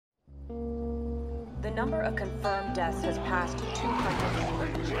The number of confirmed deaths has passed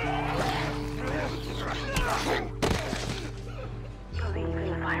 200. Believe in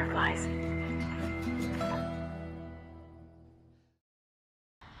the fireflies.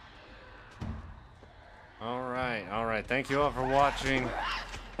 All right. Thank you all for watching.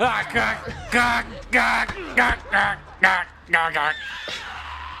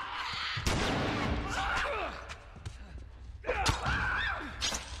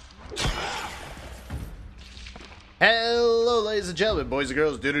 Hello, ladies and gentlemen, boys and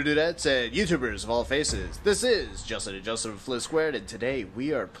girls, dudettes, and YouTubers of all faces. This is Justin and Justin from FLi Squared, and today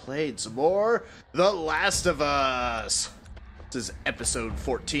we are playing some more The Last of Us. This is episode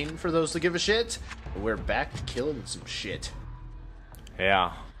 14 for those that give a shit. And we're back to killing some shit.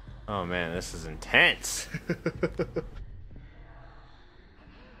 Yeah. Oh man, this is intense.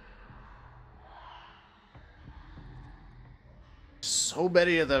 So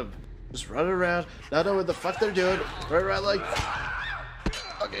many of them just running around, not knowing what the fuck they're doing, running around like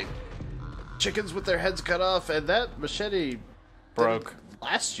okay, chickens with their heads cut off, and that machete Broke. didn't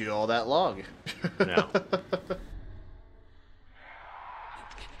last you all that long. No.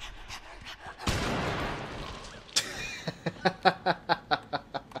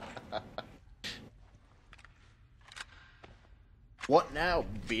 What now,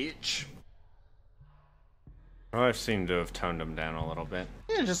 bitch? Oh, I seem to have toned him down a little bit.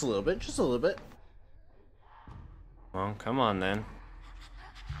 Yeah, just a little bit, just a little bit. Well, come on then.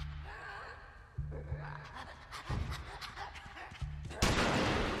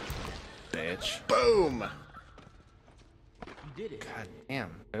 Bitch. Boom! God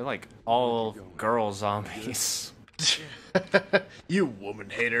damn. They're like all girl zombies. You woman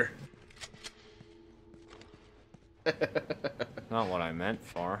hater. Not what I meant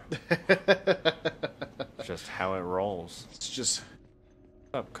for. Just how it rolls. It's just...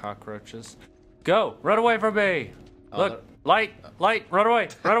 What's up, cockroaches? Go! Run away from me! Oh, Look! Light! Light! Run away!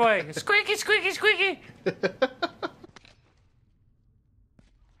 Run away! Squeaky! Squeaky! Squeaky!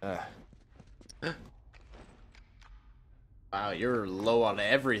 Wow, you're low on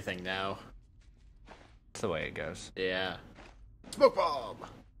everything now. That's the way it goes. Yeah. Smoke bomb!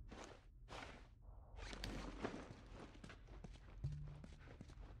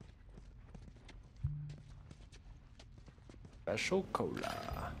 Special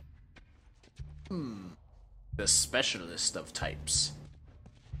cola. The specialist of types.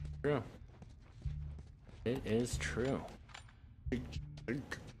 True. It is true.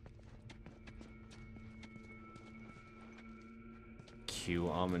 Cue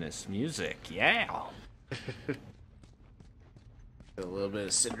ominous music. Yeah. A little bit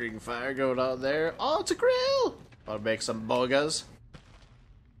of cindering fire going on there. Oh, it's a grill! Want to make some boigas?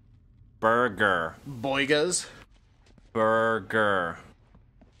 Burger. Boigas? Burger.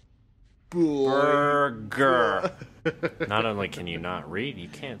 Burger. Not only can you not read, you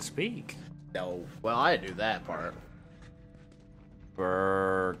can't speak. No. Well, I knew that part.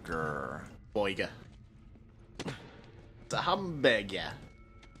 Burger. Boiga. It's a hamburger.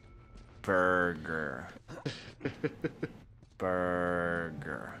 Burger.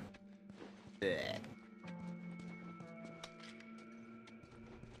 Burger. Blech.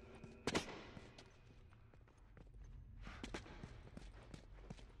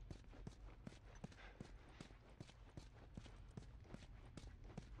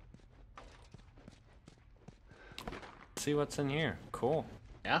 See what's in here. Cool.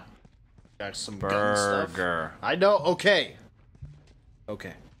 Yeah? Got some gun stuff. Burger. I know, okay.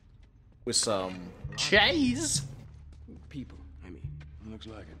 Okay. With some cheese. People, I mean, looks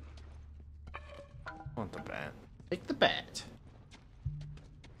like it. I want the bat. Take the bat.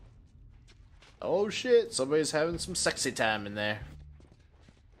 Oh shit, somebody's having some sexy time in there.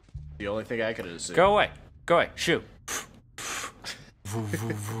 The only thing I could assume. Go away. Go away. Shoot. Voo,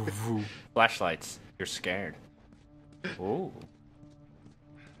 voo, voo, voo. Flashlights. You're scared. Ooh.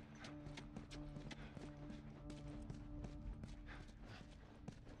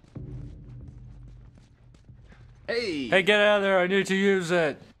 Hey! Hey, get out of there. I need to use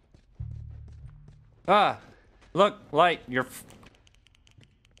it. Ah. Look, light. You're...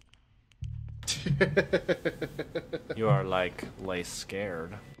 You are like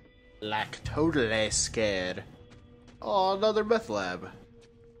scared. Like totally scared. Oh, another meth lab.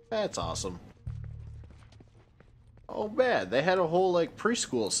 That's awesome. Oh man, they had a whole like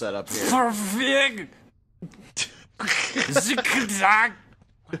preschool set up here. Perfect. Zikdag.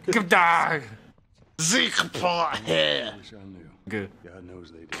 Gdag. Zikpa. Yeah. Wish I knew. Good. God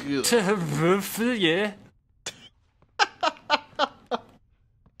knows they did. Yeah.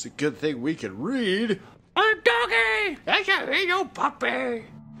 It's a good thing we can read. I'm doggy. I can't be no puppy.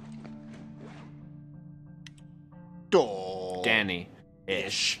 Duh. Danny.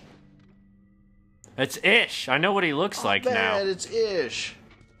 Ish. It's Ish. I know what he looks like Man, now. it's Ish.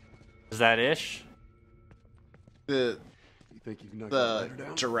 Is that Ish? The You think you can knock that ladder the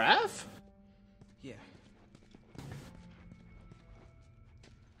down? giraffe? Yeah.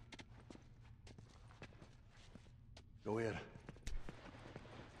 Go ahead.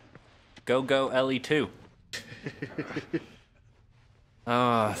 Go Ellie too.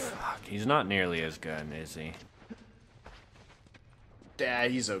 Oh, fuck. He's not nearly as good, is he? Yeah,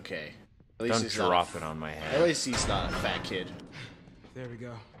 he's okay. At least Don't he's drop not it on my At head. least he's not a fat kid. There we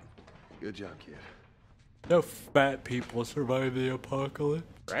go. Good job, kid. No fat people survive the apocalypse.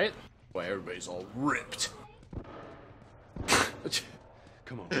 Right? Why everybody's all ripped.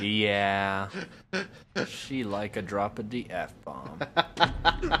 Come on. Yeah. She like a drop of the F-bomb.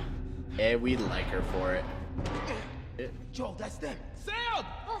 And we like her for it. Joel, that's them. Sam!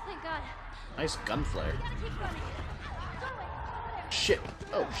 Oh, thank God. Nice gun flare. Gotta keep running. Shit.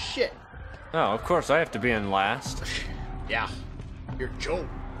 Oh, shit. Oh, of course I have to be in last. Yeah. You're Joel.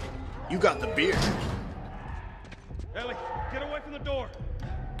 You got the beer. Ellie, get away from the door.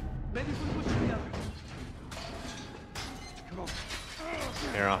 Maybe if we push together. Come on.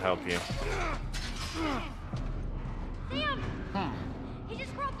 Here, I'll help you. Sam! He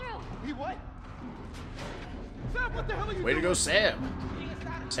just crawled through. He what? Sam, what the hell are you Way to doing? go, Sam.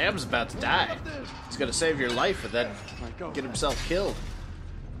 Sam's about to die. He's gonna save your life and then get himself killed.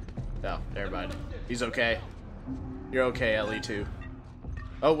 No, never mind. He's okay. You're okay, Ellie, too.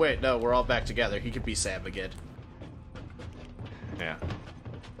 Oh, wait, no, we're all back together. He could be Sam again. Yeah.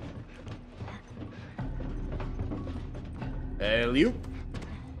 Ellie.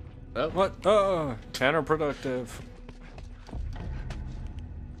 Oh, What? Oh, counterproductive.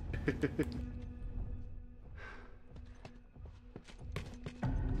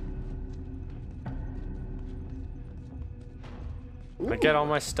 I get all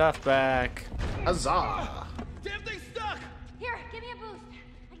my stuff back. huzzah. Damn thing's stuck. Here, give me a boost.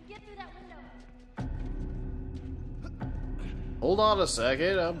 I can get through that window. Hold on a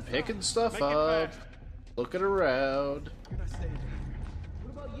second. I'm picking stuff Make it up. fast. Looking around. You're not staying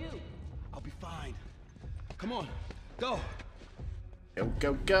there. What about you? I'll be fine. Come on, go. Go,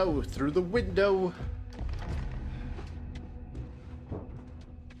 go, go. Through the window.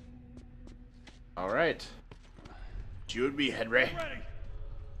 Alright. It's you and me, Henry. Ready.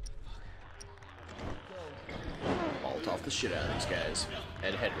 Vault off the shit out of these guys.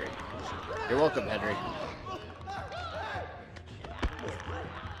 And Henry. You're welcome, Henry.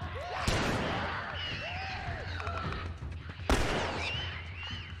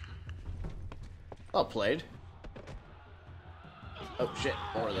 Well played. Oh shit,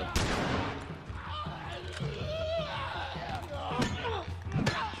 more of them.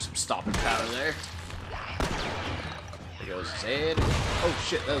 Some stopping power there. There goes his head. Oh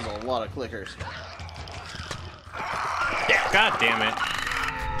shit, that was a lot of clickers. Yeah, God damn it.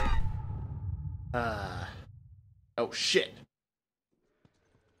 Oh shit.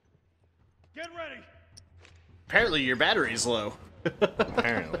 Get ready. Apparently your battery's low.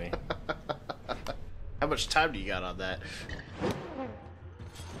 Apparently. How much time do you got on that?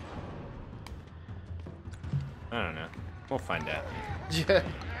 I don't know. We'll find out. Yeah.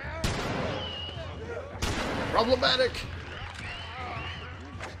 Problematic.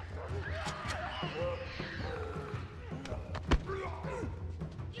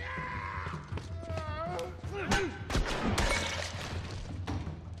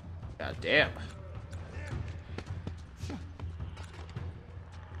 God damn.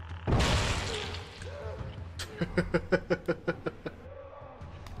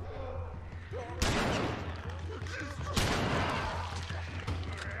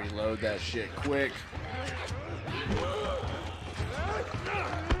 Reload that shit quick.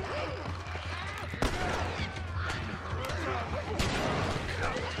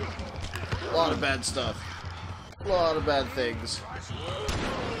 A lot of bad stuff. A lot of bad things.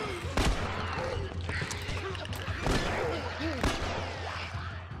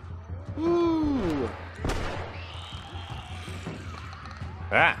 Ooh.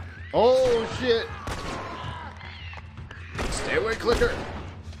 Ah! Oh shit. Stay away, clicker.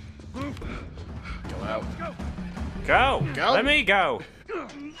 Go out. Go! Go. Let me go!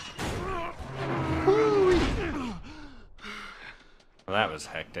 Well, that was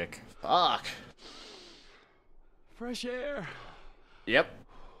hectic. Fuck. Fresh air. Yep.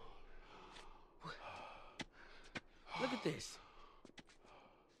 Look at this.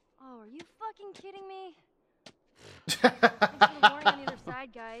 Oh, are you fucking kidding me? Thanks for the warning on either side,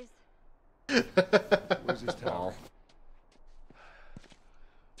 guys. Where's this tower?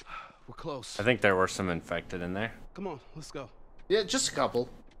 We're close. I think there were some infected in there. Come on, let's go. Yeah, just a couple.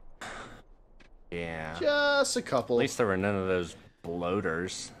 Yeah. Just a couple. At least there were none of those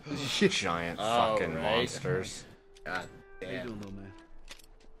bloaters. Giant fucking right. monsters. God How you damn. doing, little man?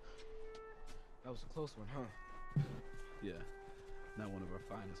 That was a close one, huh? Yeah, not one of our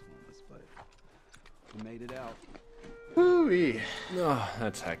finest moments, but we made it out. Woo-wee. Oh,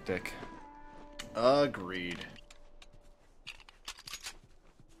 that's hectic. Agreed.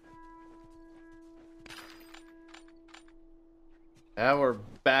 Now we're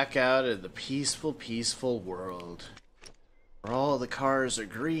back out in the peaceful, peaceful world. Where all the cars are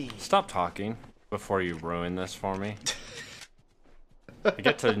green. Stop talking before you ruin this for me. I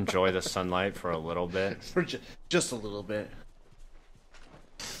get to enjoy the sunlight for a little bit. For just a little bit.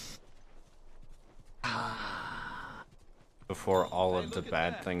 Before all of the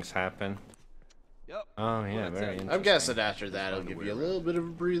bad things happen. Yep. Oh yeah, very interesting. I'm guessing after that it'll give you a little bit of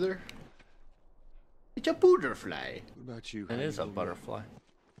a breather. It's a butterfly. What about you? It is a butterfly.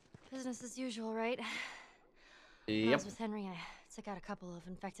 Business as usual, right? When I Yep. was with Henry, I took out a couple of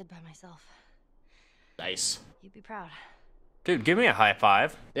infected by myself. Nice. You'd be proud. Dude, give me a high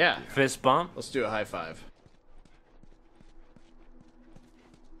five. Yeah. Fist bump. Let's do a high five.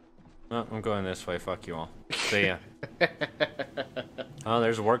 Oh, I'm going this way. Fuck you all. See ya. Oh,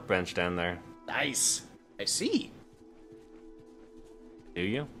 there's a workbench down there. Nice. I see. Do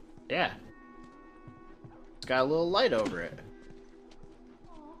you? Yeah. It's got a little light over it.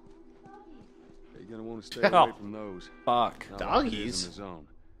 You're gonna want to stay Oh. away from those. Fuck. Not like it is Doggies? in the zone.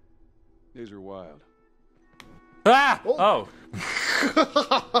 These are wild. Ah! Oh.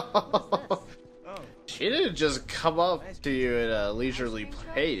 Oh. She didn't just come up to you at a leisurely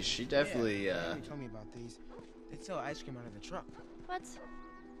pace. She definitely, Henry told me about these. They sell ice cream out of the truck. What?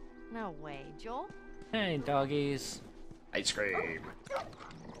 No way, Joel. Hey, doggies. ice cream.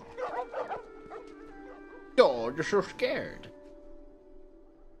 Oh, you're so scared.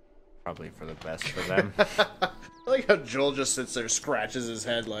 Probably for the best for them. I like how Joel just sits there, scratches his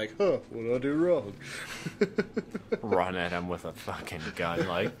head like, huh, what did I do wrong? Run at him with a fucking gun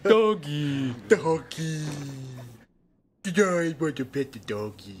like, doggy. Doggy. I want to pet the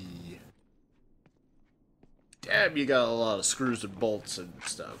doggy. Damn, you got a lot of screws and bolts and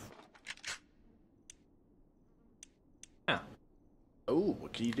stuff. Yeah. Oh,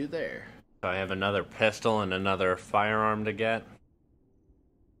 what can you do there? So I have another pistol and another firearm to get.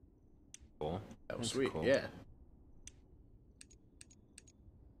 Cool. That was That's sweet, cool. yeah.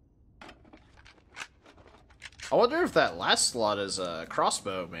 I wonder if that last slot is a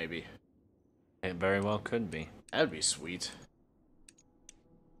crossbow, maybe. It very well could be. That'd be sweet.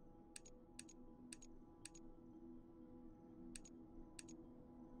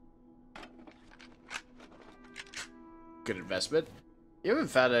 Good investment. You haven't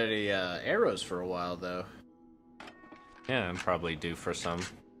found any arrows for a while, though. Yeah, I'm probably due for some.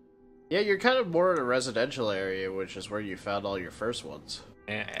 Yeah, you're kind of more in a residential area, which is where you found all your first ones.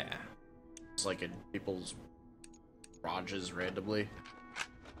 Yeah. It's like in people's garages randomly.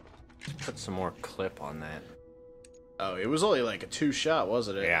 Put some more clip on that. Oh, it was only like a 2-shot,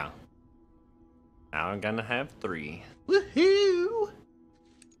 wasn't it? Yeah. Now I'm gonna have 3. Woohoo!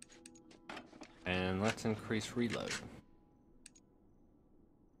 And let's increase reload.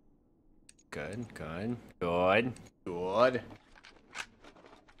 Good, good, good. Good.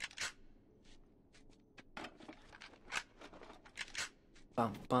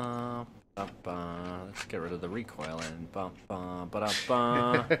 Bum bum bum bum. Let's get rid of the recoil and bum bum ba da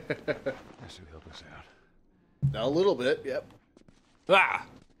bum. This will help us out. A little bit, yep. Ah!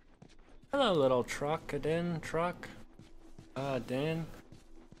 Hello, little truck. Truck. Dan.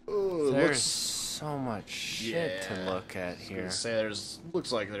 Ooh, it There's looks, so much shit to look at here. say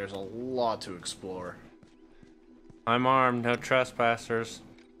looks like there's a lot to explore. I'm armed. No trespassers.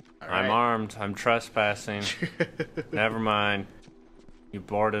 Alright. I'm armed. I'm trespassing. Never mind. You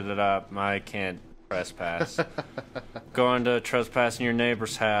boarded it up. I can't trespass. Going to trespass in your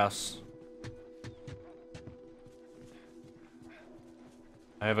neighbor's house.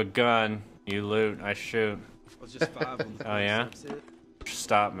 I have a gun. You loot. I shoot. Well, just 5 on the Oh, yeah? That's it.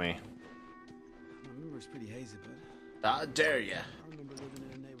 Stop me. I remember it's pretty hazy, but How dare ya? I remember living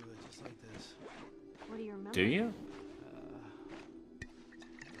in a neighborhood just like this. What do you remember? Do you?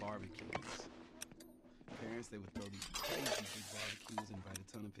 Barbecues. Parents, they would throw these crazy big barbecues and invite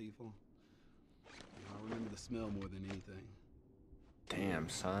a ton of people. You know, I remember the smell more than anything. Damn,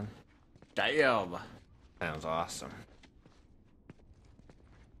 son. Damn. Sounds awesome.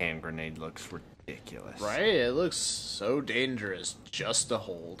 Hand grenade looks ridiculous. Right? It looks so dangerous just to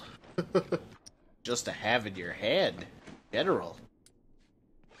hold. Just to have in your hand. General.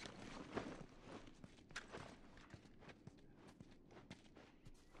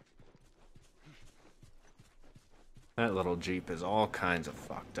 That little Jeep is all kinds of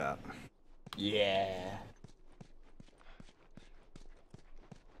fucked up. Yeah.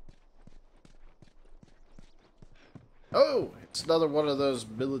 Oh, it's another one of those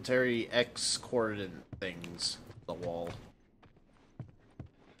military X coordinate things. The wall.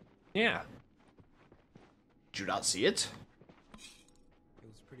 Yeah. Did you not see it? It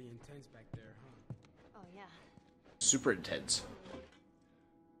was pretty intense back there, huh? Oh, yeah. Super intense.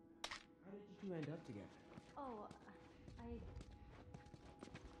 How did you two end up together? Oh,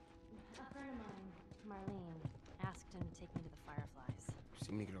 a friend of mine, Marlene, asked him to take me to the Fireflies. You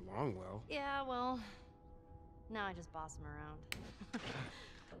seem to get along well. Yeah, well, now I just boss him around.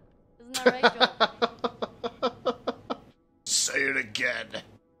 Isn't that right, Joel? Say it again.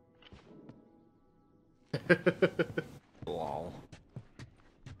 Lol.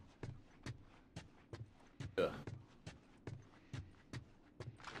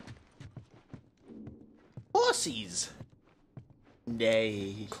 Horsies.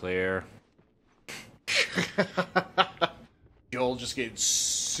 Nay. Clear. Joel just getting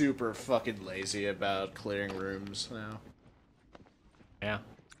super fucking lazy about clearing rooms now. Yeah.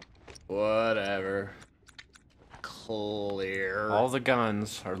 Whatever. Clear. All the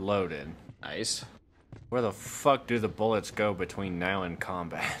guns are loaded. Nice. Where the fuck do the bullets go between now and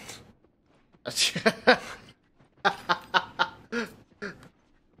combat?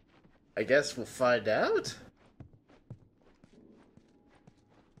 I guess we'll find out.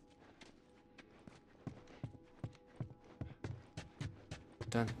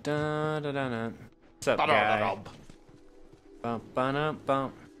 Dun, dun, dun, dun, dun. What's up, guy? Bum, ba,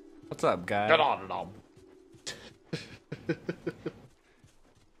 bum. What's up, guy?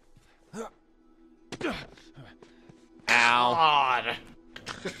 Ow.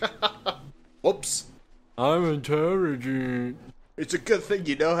 Whoops. I'm intelligent. It's a good thing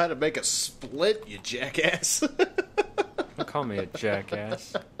you know how to make a split, you jackass. Don't call me a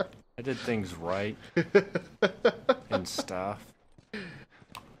jackass. I did things right. And stuff.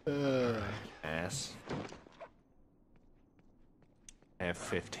 Ass.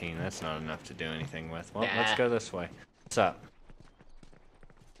 F15, that's not enough to do anything with. Well, let's go this way. What's up?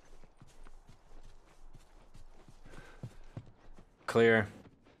 Clear.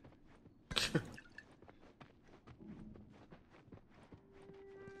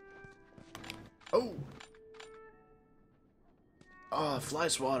 Oh. Oh, fly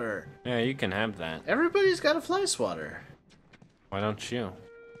swatter. Yeah, you can have that. Everybody's got a fly swatter. Why don't you?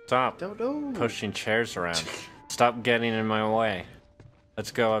 Stop Don't know. pushing chairs around. Stop getting in my way.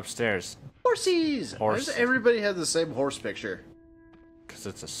 Let's go upstairs. Horsies. Why Horse. does everybody have the same horse picture? Because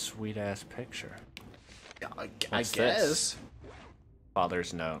it's a sweet-ass picture. I What's guess. this?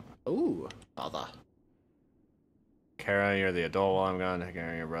 Father's note. Ooh, father. Kara, you're the adult. Well, I'm going to take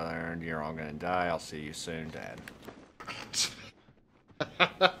care of your brother, and you're all going to die. I'll see you soon, Dad.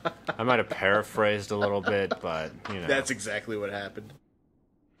 I might have paraphrased a little bit, but, you know. That's exactly what happened.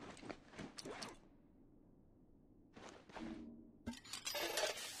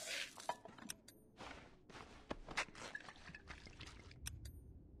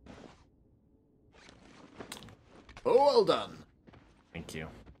 Oh, well done. Thank you.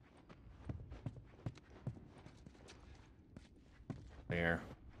 Clear.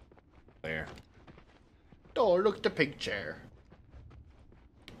 Clear. Oh, look at the pink chair.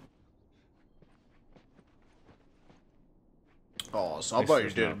 Oh, somebody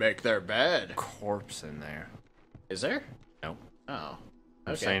there's didn't no- make their bed. Corpse in there. Is there? Nope. Oh.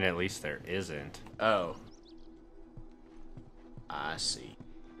 I'm Okay. saying at least there isn't. Oh. I see.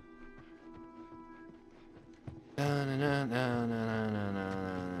 Okay,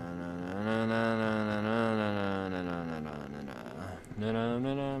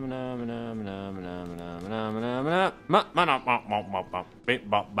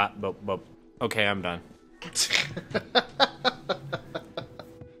 I'm done.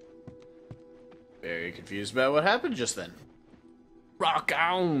 Very confused about what happened just then. Rock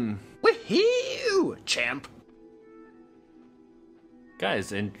on! Woohoo! Champ.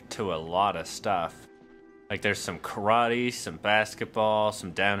 Guy's into a lot of stuff. Like there's some karate, some basketball,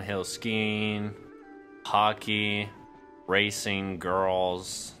 some downhill skiing, hockey, racing,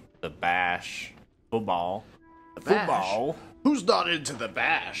 girls, the bash, football. The bash? Football? Who's not into the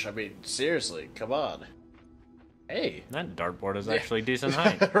bash? I mean, seriously, come on. Hey. That dartboard is actually decent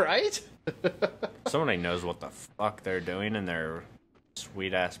height. Right? Somebody knows what the fuck they're doing in their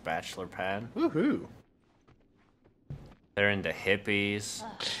sweet-ass bachelor pad. Woohoo. They're into hippies.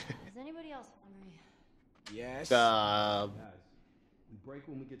 Is anybody else hungry? Yes. Guys, we break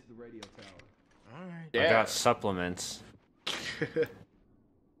when we get to the radio tower. All right. Yeah. I got supplements.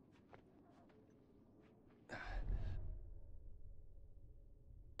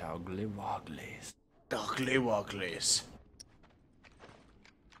 Dogly wogglies. Dogly wogglies.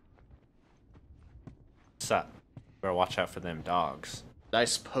 What's up? Better watch out for them dogs.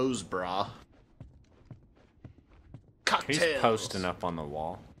 Nice pose, brah. Cocktails. He's posting up on the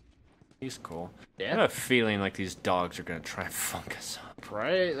wall. He's cool. Yeah. I have a feeling like these dogs are gonna try and fuck us up.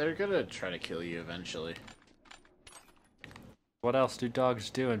 Right? They're gonna try to kill you eventually. What else do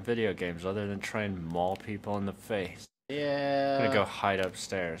dogs do in video games other than try and maul people in the face? Yeah. I'm gonna go hide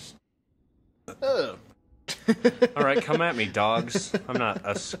upstairs. Oh. Alright, come at me, dogs. I'm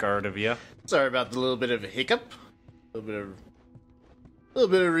not scared of you. Sorry about the little bit of a hiccup. A little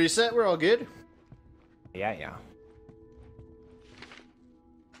bit of reset. We're all good. Yeah.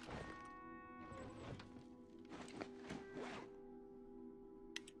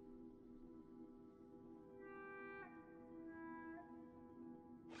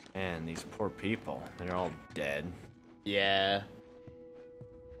 Man, these poor people. They're all dead. Yeah.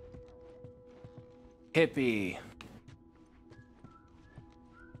 Hippie.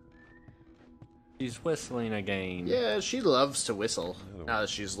 She's whistling again. Yeah, she loves to whistle. Now that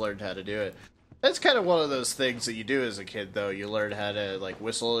she's learned how to do it. That's kind of one of those things that you do as a kid, though. You learn how to, like,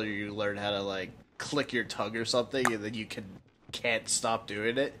 whistle, or you learn how to, like, click your tongue or something, and then you can't stop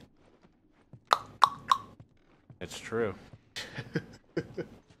doing it. It's true.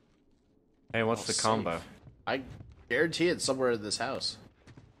 Hey, what's the Safe. combo? I guarantee it's somewhere in this house.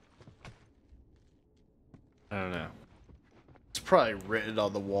 I don't know. It's probably written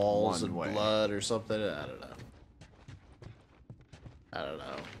on the walls One in way. blood or something. I don't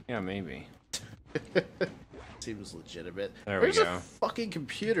know. Yeah, maybe. Seems legitimate. There we There's go. a fucking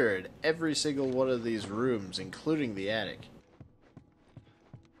computer in every single one of these rooms, including the attic.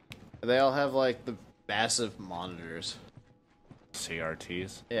 They all have, like, the massive monitors.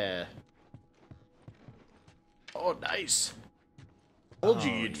 CRTs. Yeah. Oh, nice. Told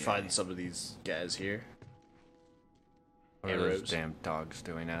you Oh, you'd yeah. find some of these guys here. What are those Arrows. damn dogs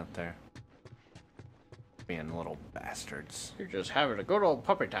doing out there? Being little bastards. You're just having a good old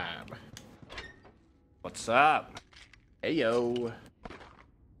puppy time. What's up? Hey, yo.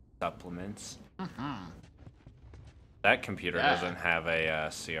 Supplements. That computer Yeah. doesn't have a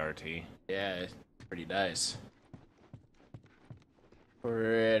CRT. Yeah, pretty nice.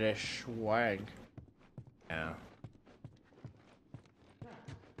 Pretty swag. Yeah.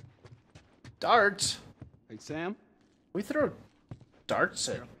 Darts? Hey, Sam? We throw darts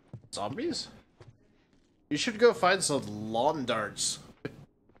at zombies? You should go find some lawn darts.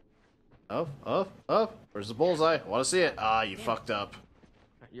 Oh. Where's the bullseye? Want to see it? Ah, you fucked up.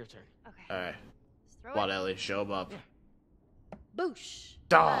 Your turn. Okay. Alright. Just throw Come on, it. Ellie. Show him up. Boosh.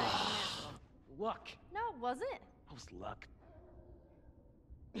 Ah. Luck. No, it wasn't. That was luck.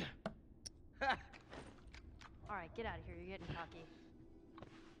 All right, get out of here. You're getting cocky.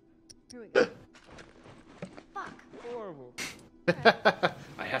 Here we go. Fuck. Horrible.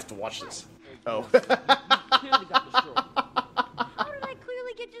 I have to watch this. Oh. Clearly got destroyed. How did I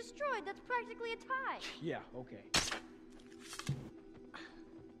clearly get destroyed? That's practically a tie. Yeah, okay.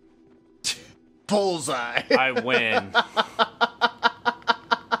 Bullseye. I win.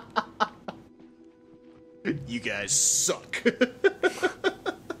 You guys suck.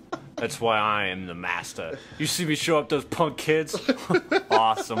 That's why I am the master. You see me show up those punk kids?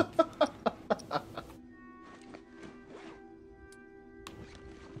 Awesome.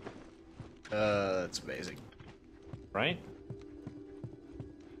 That's amazing. Right?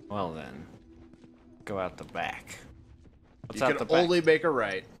 Well then. Go out the back. What's You out can the back? only make a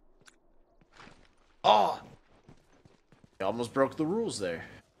right. Oh! You almost broke the rules there.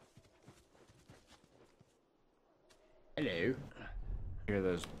 Hello. Hear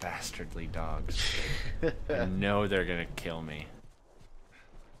those bastardly dogs. I know they're gonna kill me.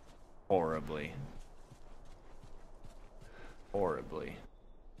 Horribly. Horribly.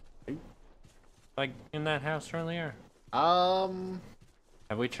 Like in that house earlier? Have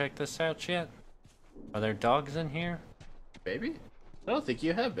we checked this out yet? Are there dogs in here? Maybe? I don't think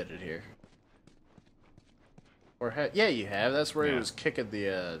you have been in here. Or yeah, you have. That's where he Yeah. was kicking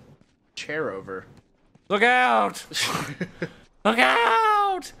the chair over. Look out! Look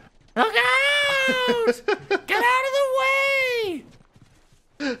out! Look out! Get out of the way!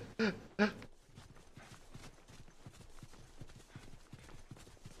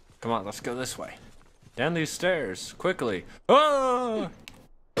 Come on, let's go this way. Down these stairs, quickly. Oh!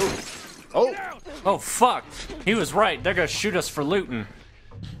 Oh! Oh, fuck! He was right. They're gonna shoot us for looting.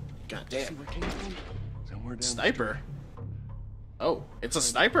 God damn. Where it came from? Somewhere down Sniper? Oh, it's a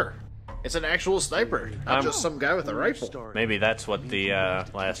sniper. It's an actual sniper, not just some guy with a rifle. Maybe that's what the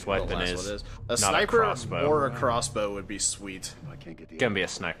last Well, weapon last is. one is. A Not sniper a crossbow. or a crossbow would be sweet. I can't get the Gonna be a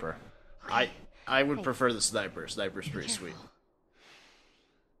sniper. I would prefer the sniper. Sniper's pretty sweet.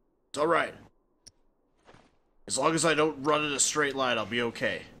 It's alright. As long as I don't run in a straight line, I'll be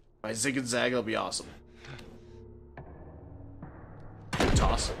okay. If I zig and zag, I'll be awesome.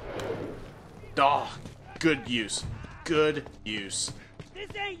 Toss. Oh, good use. Good use. This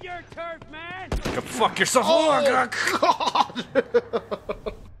ain't your turf, man! Go fuck yourself. Oh, God!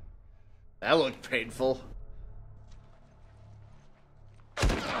 That looked painful.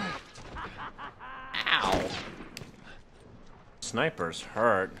 Ow. Snipers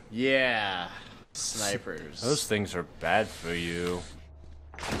hurt. Yeah. Snipers. Those things are bad for you.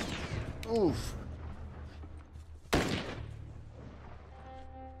 Oof.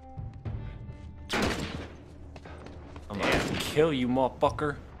 I'm gonna kill you,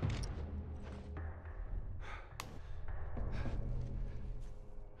 motherfucker.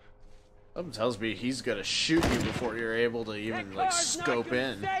 Something tells me he's gonna shoot you before you're able to even, like, scope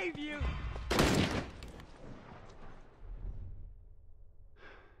in. Save you.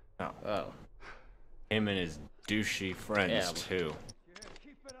 Oh. Him and his douchey friends, Yeah. too.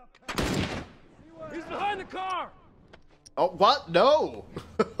 He's behind the car. Oh, what? No!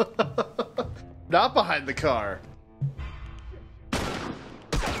 Not behind the car.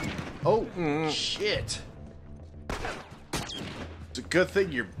 Oh, shit. It's a good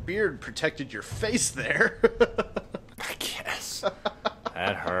thing your beard protected your face there. I guess.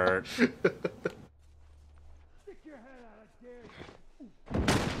 That hurt.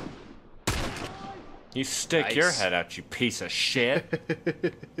 You stick your Nice. head out, you piece of shit.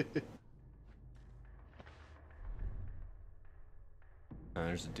 Oh,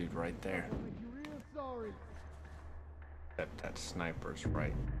 there's a dude right there. That sniper's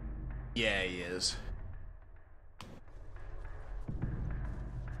right. Yeah, he is.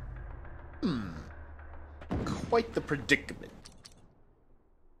 Quite the predicament.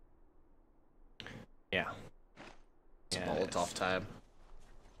 Yeah. It's Yeah, Molotov time.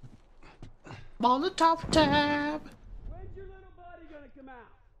 Molotov time! When's your little buddy gonna come out?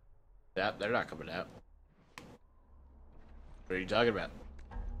 Yeah, they're not coming out. What are you talking about?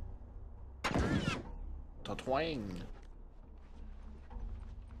 Twang.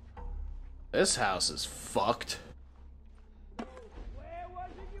 This house is fucked. Where was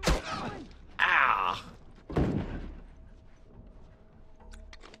it you were going? Ah!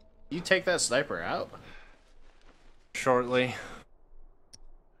 You take that sniper out? Shortly.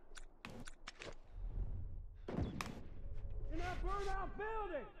 In that burned out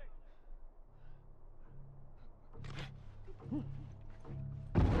building.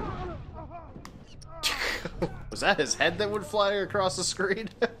 Was that his head that would fly across the screen?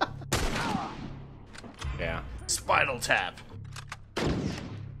 Yeah. Spinal tap.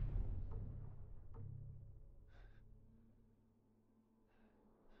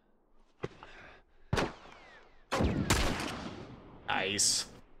 Nice.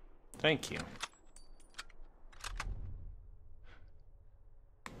 Thank you.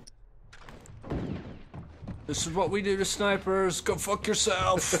 This is what we do to snipers. Go fuck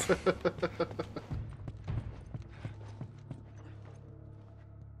yourself.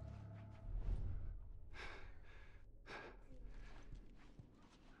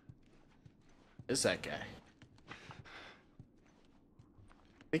 Is that guy? I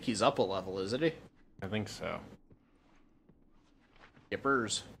think he's up a level, isn't he? I think so.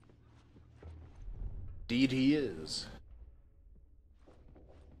 Yippers. Indeed he is.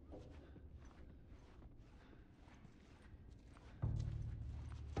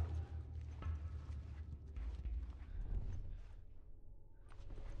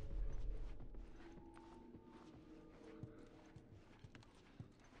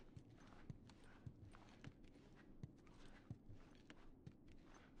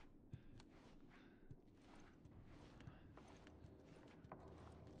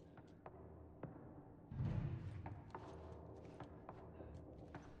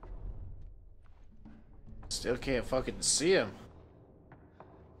 Still can't fucking see him.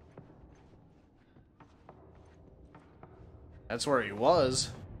 That's where he was.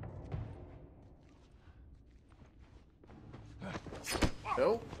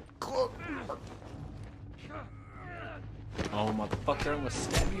 Nope. Oh, motherfucker, I'm gonna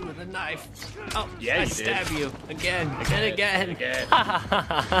stab you with a knife. Oh, Yeah, I you did. stab you again and again. Again.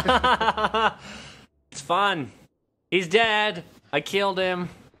 It's fun. He's dead. I killed him.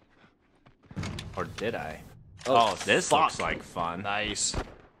 Or did I? Oh, this fuck. looks like fun. Nice.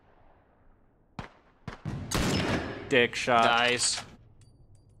 Dick shot. Nice.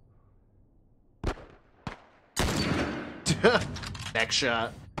 Neck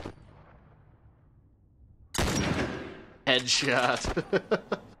shot. Headshot.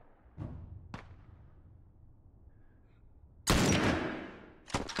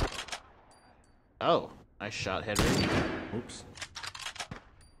 Oh, nice shot, Henry. Oops.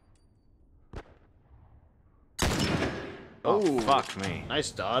 Oh, fuck me.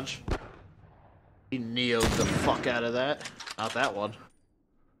 Nice dodge. He neoed the fuck out of that. Not that one.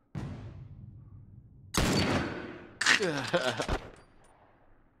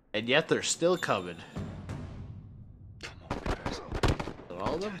 And yet they're still coming. Come on, guys. Is it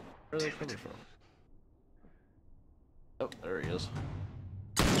all of them? Where are they coming from? Oh, there he is.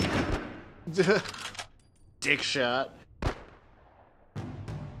 Dick shot.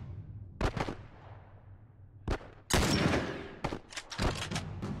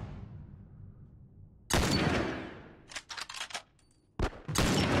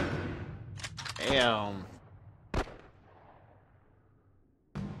 Damn.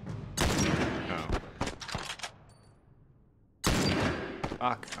 Oh.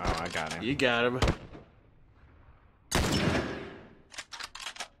 Fuck. Oh, I got him. You got him.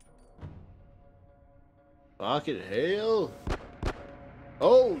 Fucking hell.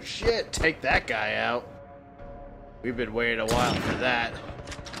 Oh shit, take that guy out. We've been waiting a while for that.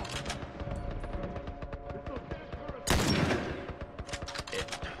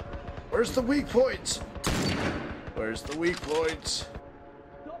 Where's the weak points? Where's the weak points?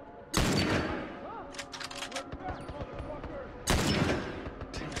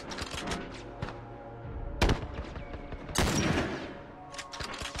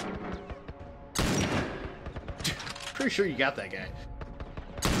 Pretty sure you got that guy.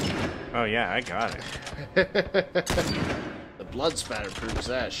 Oh yeah, I got it. The blood spatter proves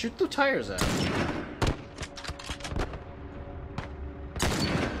that. Shoot the tires out.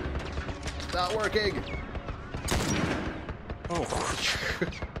 It's not working. Oh.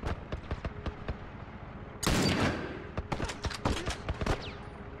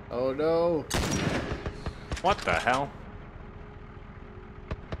 Oh no. What the hell?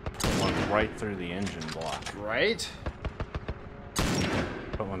 Put one right through the engine block. Right?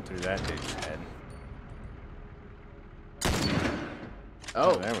 Put one through that dude's head.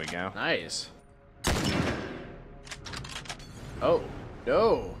 Oh, There we go. nice. Oh,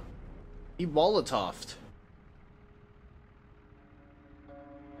 no. He Molotoved.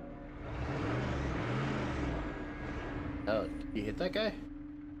 Oh, you hit that guy?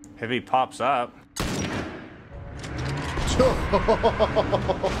 If he pops up.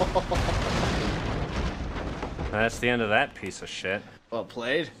 That's the end of that piece of shit. Well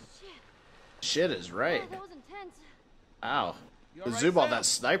played. Shit is right. Oh, that was intense. Wow. The zoom on that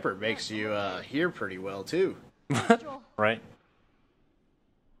sniper makes you hear pretty well too. Joel, Right?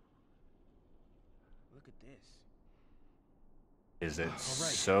 Look at this. Is it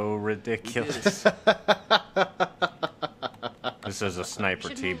so ridiculous? This is a sniper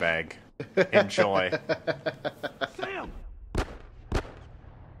teabag. Enjoy. Sam!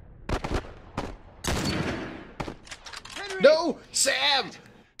 No, Sam!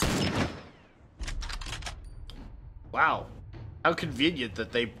 Wow. How convenient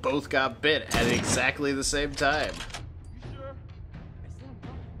that they both got bit at exactly the same time. You sure? I see him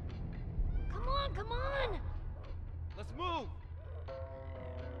coming. Come on, come on! Let's move!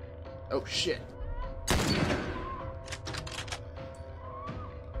 Oh shit.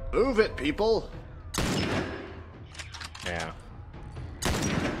 Move it, people! Yeah.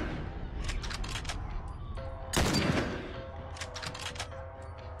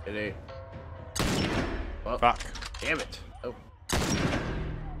 Did he? Oh, Fuck. damn it. Oh.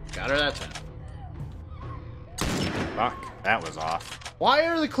 Got her that time. Fuck. That was off. Why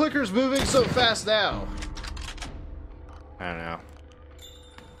are the clickers moving so fast now? I don't know.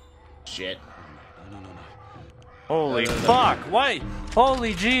 Shit. Holy No, no, no. fuck! Wait!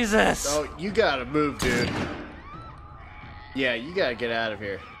 Holy Jesus! Oh, you gotta move, dude. Yeah, you gotta get out of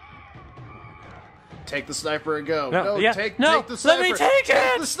here. Take the sniper and go. No, yeah, take no, the sniper. let me take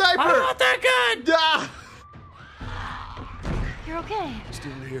it! The sniper! I want that gun! Ah! You're okay.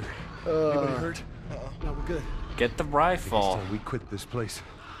 Still here. Anybody hurt? No, we're good. Get the rifle. We quit this place.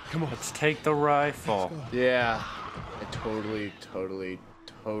 Come on. Let's take the rifle. Yeah. I totally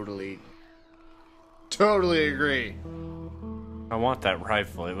agree. I want that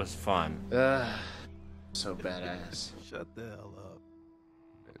rifle. It was fun. So badass. Shut the hell up.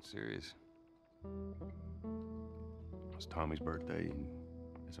 That's serious. It was Tommy's birthday, and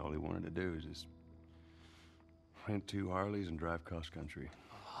that's all he wanted to do is just rent 2 Harleys and drive cross country.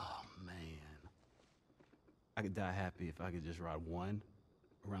 Oh, man. I could die happy if I could just ride one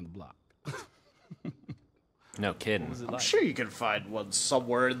around the block. No kidding. What was it I'm like? sure you can find one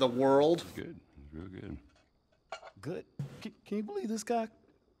somewhere in the world. Good. It's real good. Good. Can you believe this guy?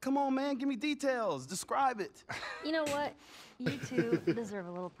 Come on, man. Give me details. Describe it. You know what? You two deserve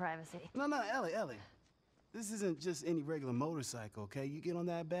a little privacy. No, Ellie. This isn't just any regular motorcycle, okay? You get on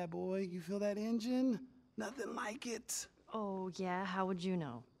that bad boy, you feel that engine? Nothing like it. Oh, yeah? How would you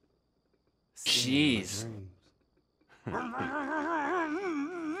know? Jeez.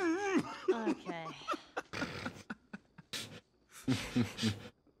 Okay.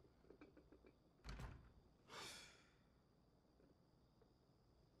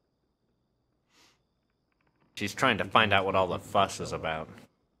 She's trying to find out what all the fuss is about.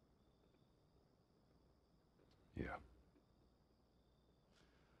 Yeah.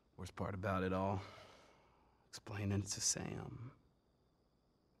 Worst part about it all, explaining it to Sam.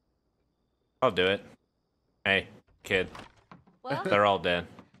 I'll do it. Hey, kid. Well, They're all dead.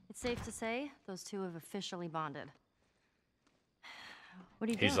 it's safe to say those two have officially bonded. What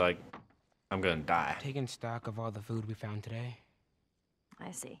are you He's doing? like, I'm gonna die. Taking stock of all the food we found today. I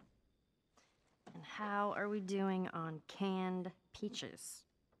see. And how are we doing on canned peaches?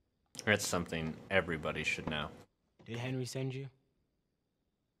 That's something everybody should know. Did Henry send you?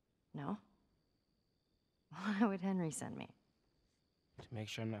 No? Why would Henry send me? To make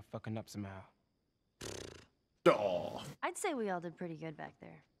sure I'm not fucking up somehow. Oh, I'd say we all did pretty good back there.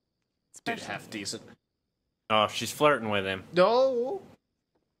 did Especially half decent. Oh, she's flirting with him. No.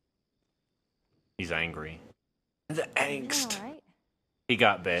 He's angry. The you doing angst. all right? He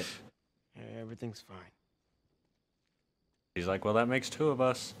got bit. Yeah, everything's fine. He's like, well, that makes two of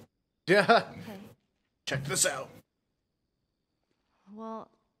us. Yeah. Okay. Check this out. Well,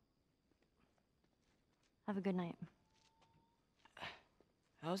 have a good night.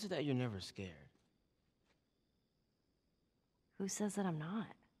 How is it that you're never scared? Who says that I'm not?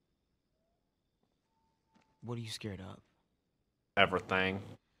 What are you scared of? Everything.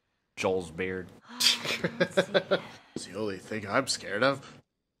 Joel's beard. Let's see. It's the only thing I'm scared of.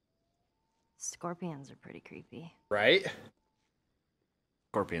 Scorpions are pretty creepy. Right?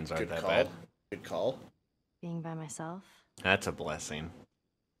 Scorpions aren't Good that call. bad. Good call. Being by myself, That's a blessing.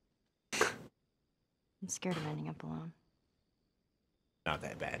 I'm scared of ending up alone. Not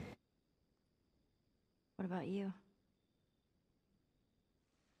that bad. What about you?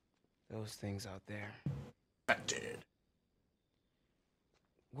 Those things out there. I did.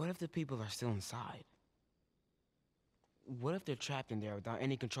 What if the people are still inside? What if they're trapped in there without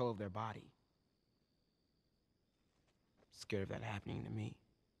any control of their body? Scared of that happening to me.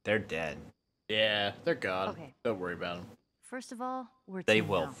 They're dead. Yeah, they're gone. Okay. Don't worry about them. First of all, we're They team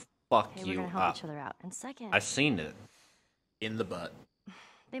will now. fuck Okay, we're you gonna help up. each other out. And second, I seen it. In the butt.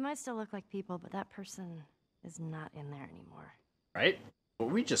 they might still look like people, but that person is not in there anymore. Right? What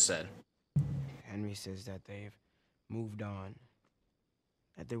we just said. Henry says that they've moved on.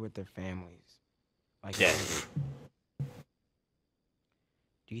 That they're with their families. Like Dead.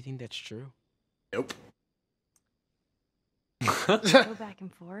 Do you think that's true? Nope. Go back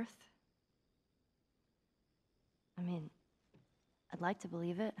and forth. I mean, I'd like to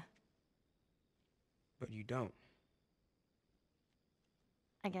believe it. But you don't.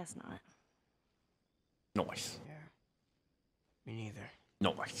 I guess not. Nice. Yeah. Me neither.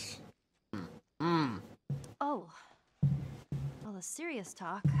 Nice. Oh. All the serious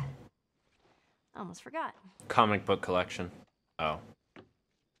talk. I almost forgot. Comic book collection. Oh.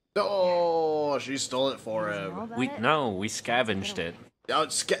 Oh, she stole it for You guys know him. about We it? no, we scavenged it. Oh,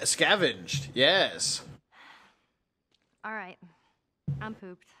 it's scavenged. Yes. All right. I'm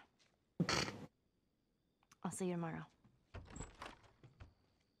pooped. I'll see you tomorrow.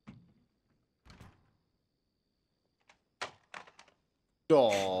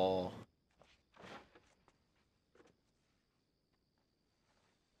 Oh.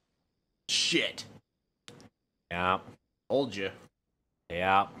 Shit. Yeah. Told you.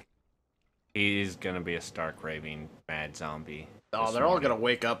 Yeah. He's gonna be a stark raving mad zombie. Oh, this they're all morning. gonna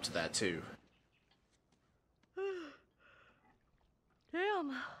wake up to that too.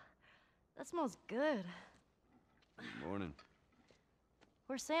 Damn. That smells good. Good morning.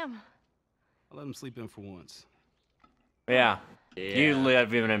 Where's Sam? I let him sleep in for once. Yeah. Yeah. You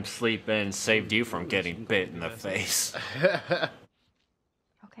letting him sleep in saved you from getting bit in the face.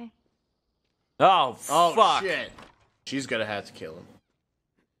 Okay. Oh, Oh fuck. shit. She's gonna have to kill him.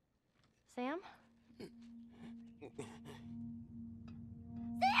 Sam?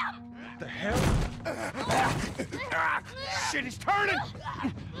 The hell? Shit, he's turning!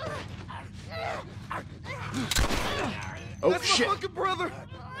 Oh That's shit. my fucking brother!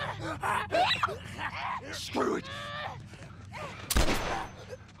 Screw it!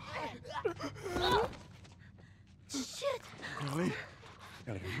 Ellie?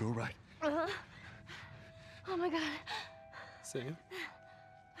 Ellie, are you all right? Oh my god. Sam?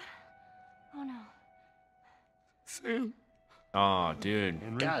 Oh no. Sam? Oh, dude.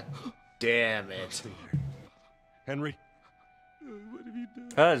 Henry? God damn it. Henry? What have you done?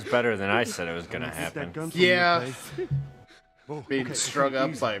 That was better than I said it was gonna Get that happen. gun from Yeah. your place. Oh, Being okay, strung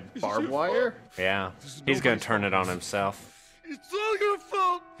up easy. by barbed wire? Yeah. is He's gonna nobody's turn it fault. on himself. It's all your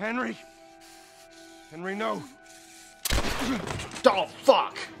fault! Henry! Henry, no! Oh,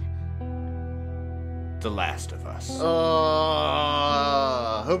 fuck! The Last of Us.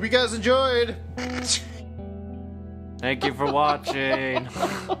 Hope you guys enjoyed. Thank you for watching.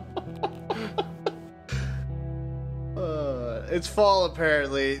 It's fall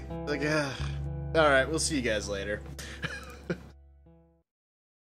apparently. Like, all right, we'll see you guys later.